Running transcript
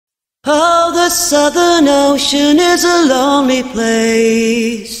Oh, the Southern Ocean is a lonely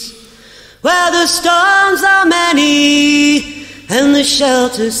place, where the storms are many and the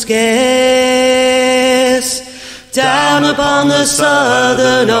shelter scarce. Down upon the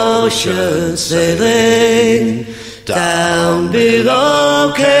Southern Ocean sailing, down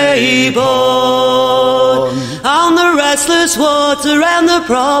below Cape Horn, on the restless water and the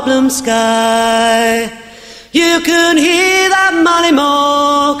problem sky, you can hear that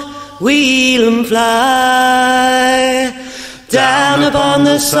Mollymauk wheel and fly. Down upon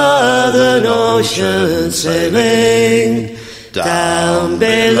the Southern Ocean sailing, down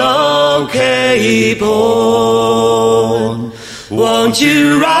below Cape Horn. Won't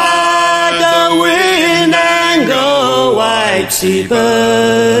you ride the wind and go, white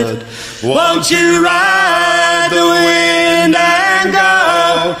seabird? Won't you ride the wind and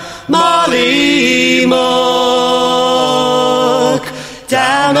go, Mollymauk?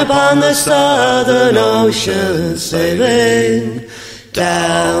 Down upon the Southern Ocean sailing,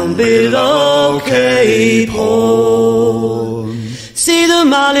 down below Cape Horn. See the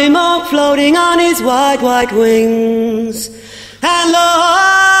Mollymauk floating on his white, white wings, and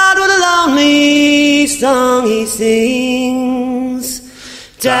Lord, what a lonely song he sings.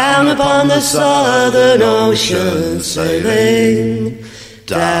 Down upon the Southern Ocean sailing,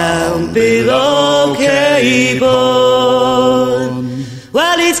 down below Cape Horn.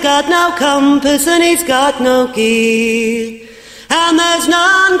 Well, he's got no compass and he's got no gear, and there's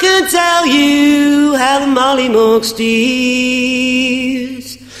none can tell you how the Mollymauk steers.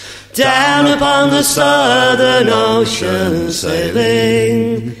 Down upon the Southern Ocean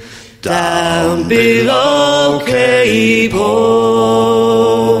sailing, down below Cape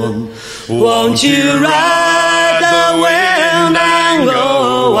Horn. Won't you ride the wind and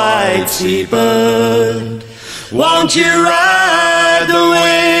go, white seabird? Won't you ride the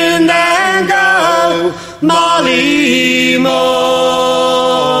wind and go, Mollymauk?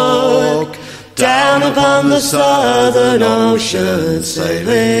 Down upon the Southern Ocean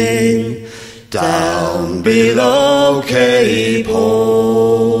sailing, down below Cape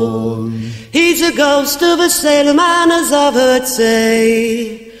Horn. He's a ghost of a sailor man, as I've heard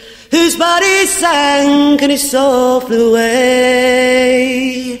say, whose body sank and his soul flew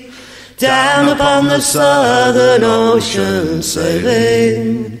away. Down upon the Southern Ocean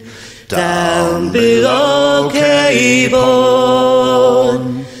sailing, down below Cape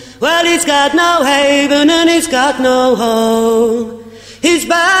Horn. Well, he's got no haven and he's got no home, he's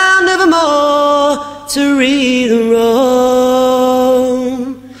bound evermore to reel and roam.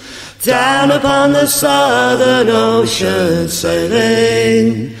 Down upon the Southern Ocean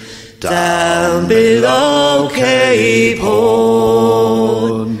sailing, down below Cape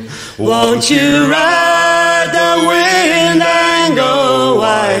Horn. Won't you ride the wind and go,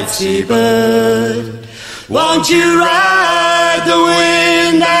 white seabird? Won't you ride the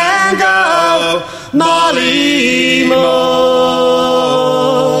wind and go, Mollymauk?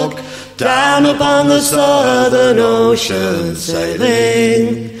 Down upon the Southern Ocean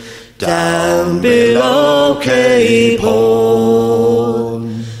sailing, down below Cape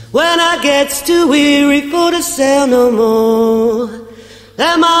Horn. When I gets too weary for to sail no more,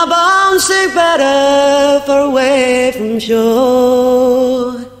 and my bones sink better far away from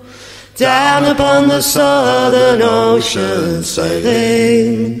shore, down upon the Southern Ocean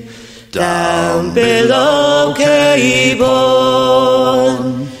sailing, down below Cape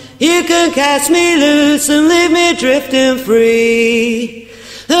Horn. You can cast me loose and leave me drifting free,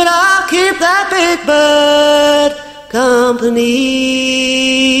 and I'll keep that big bird company.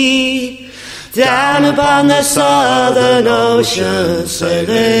 Down upon the Southern Ocean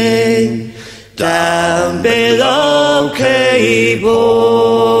sailing, down below Cape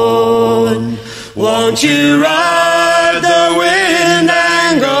Horn. Won't you ride the wind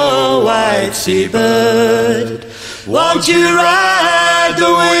and go, white seabird? Won't you ride the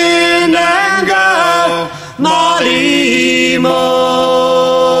wind and go, Mollymauk?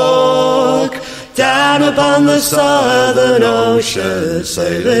 Down upon the Southern Ocean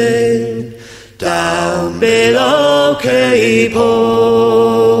sailing, down below Cape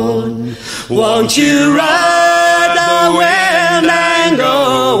Horn. Won't you ride the wind and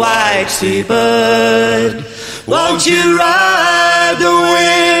go, white seabird? Won't you ride the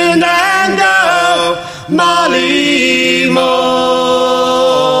wind and go, Mollymauk?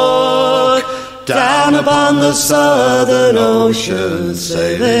 Down upon the Southern Ocean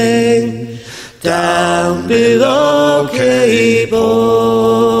sailing, down below Cape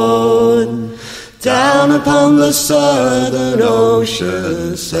Horn. Down upon the Southern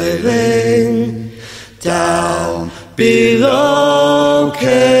Ocean sailing, down below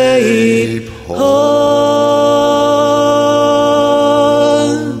Cape Horn.